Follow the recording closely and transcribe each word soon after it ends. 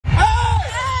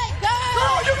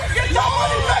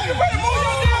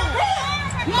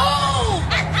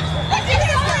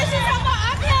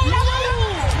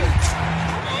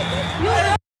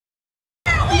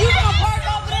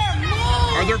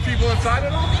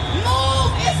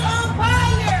Move, it's on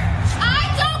fire. I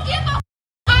don't give a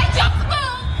I just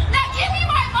moved. Now give me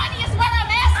my money is what I'm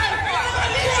asking for.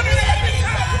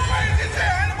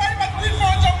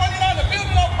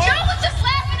 Y'all was just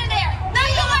laughing in there. Now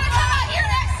you want to come out here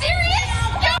and act serious?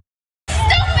 You're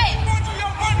stupid.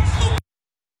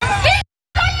 Bitch,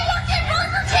 that's why you work at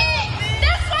Burger King.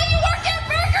 That's why you work at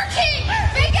Burger King.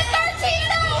 Making $13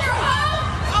 an hour,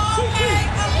 huh? Okay.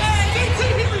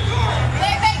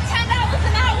 They make $10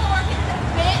 an hour working this,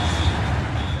 bitch.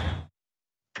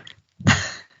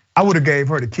 I would have gave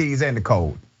her the keys and the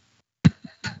code.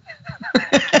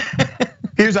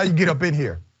 Here's how you get up in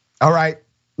here. All right,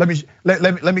 let me give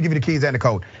you the keys and the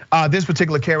code. This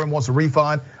particular Karen wants a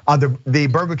refund. The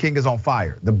Burger King is on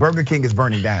fire. The Burger King is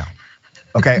burning down.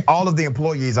 Okay, all of the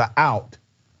employees are out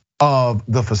of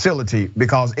the facility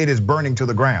because it is burning to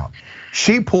the ground.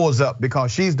 She pulls up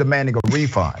because she's demanding a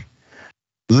refund.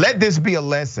 Let this be a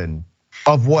lesson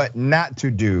of what not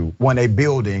to do when a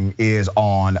building is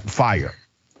on fire.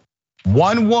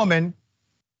 One woman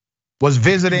was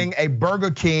visiting a Burger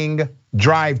King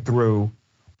drive-thru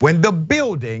when the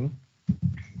building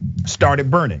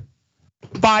started burning.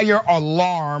 Fire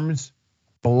alarms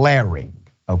blaring,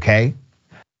 okay?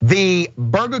 The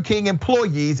Burger King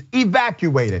employees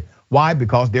evacuated. Why?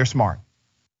 Because they're smart.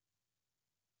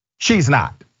 She's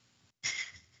not.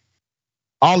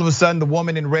 All of a sudden, the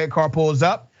woman in the red car pulls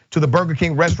up to the Burger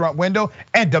King restaurant window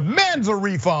and demands a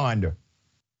refund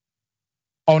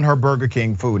on her Burger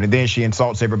King food. And then she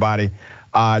insults everybody.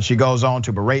 She goes on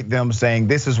to berate them, saying,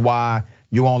 this is why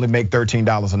you only make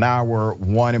 $13 an hour.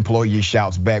 One employee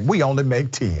shouts back, we only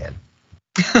make 10.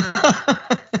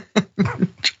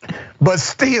 But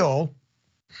still,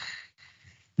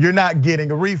 you're not getting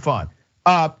a refund.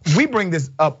 We bring this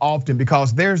up often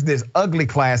because there's this ugly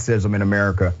classism in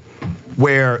America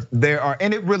where there are,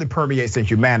 and it really permeates in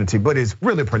humanity, but it's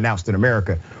really pronounced in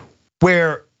America,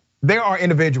 where there are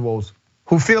individuals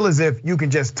who feel as if you can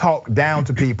just talk down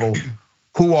to people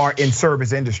who are in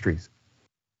service industries.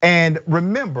 And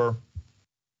remember,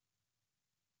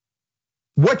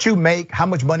 what you make, how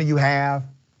much money you have,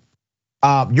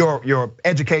 your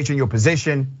education, your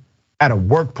position at a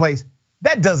workplace,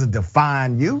 that doesn't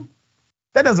define you.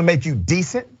 That doesn't make you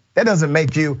decent. That doesn't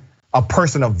make you a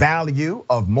person of value,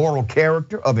 of moral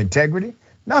character, of integrity.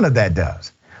 None of that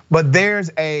does. But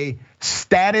there's a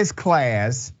status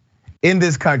class in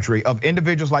this country of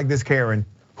individuals like this Karen,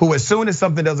 who as soon as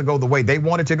something doesn't go the way they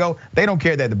want it to go, they don't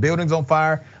care that the building's on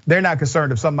fire. They're not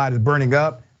concerned if somebody's burning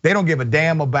up. They don't give a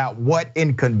damn about what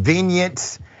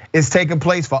inconvenience is taking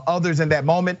place for others in that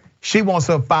moment. She wants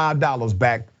her $5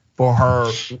 back for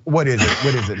her, what is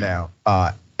it now,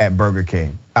 at Burger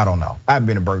King? I don't know, I haven't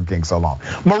been to Burger King so long.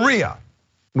 Maria,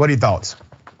 what are your thoughts?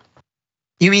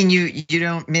 You mean you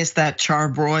don't miss that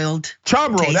charbroiled?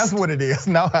 Charbroiled, that's what it is.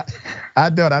 No, I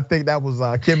don't. I think that was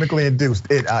chemically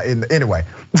induced. Anyway.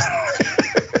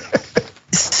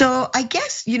 So I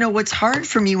guess what's hard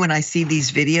for me when I see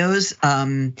these videos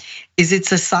is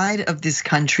it's a side of this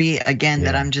country again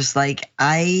that I'm just like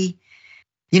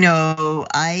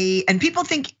and people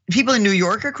think people in New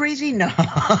York are crazy. No,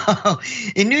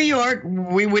 in New York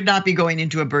we would not be going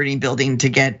into a burning building to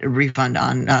get a refund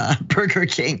on Burger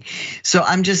King. So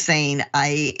I'm just saying,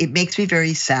 it makes me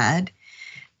very sad.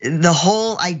 The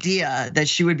whole idea that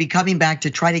she would be coming back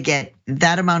to try to get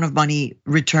that amount of money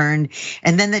returned,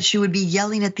 and then that she would be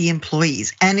yelling at the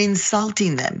employees and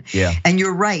insulting them. Yeah. And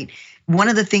you're right. One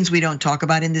of the things we don't talk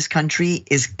about in this country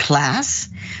is class,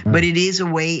 but it is a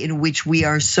way in which we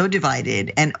are so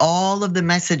divided, and all of the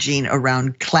messaging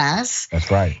around class. That's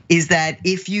right. Is that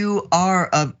if you are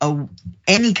of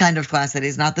any kind of class that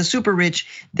is not the super rich,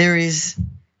 there is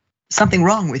something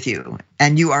wrong with you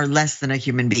and you are less than a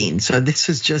human being. So this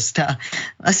is just a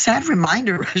sad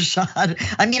reminder, Rashad.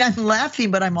 I mean, I'm laughing,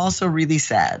 but I'm also really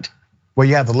sad. Well,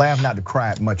 you have to laugh not to cry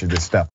at much of this stuff.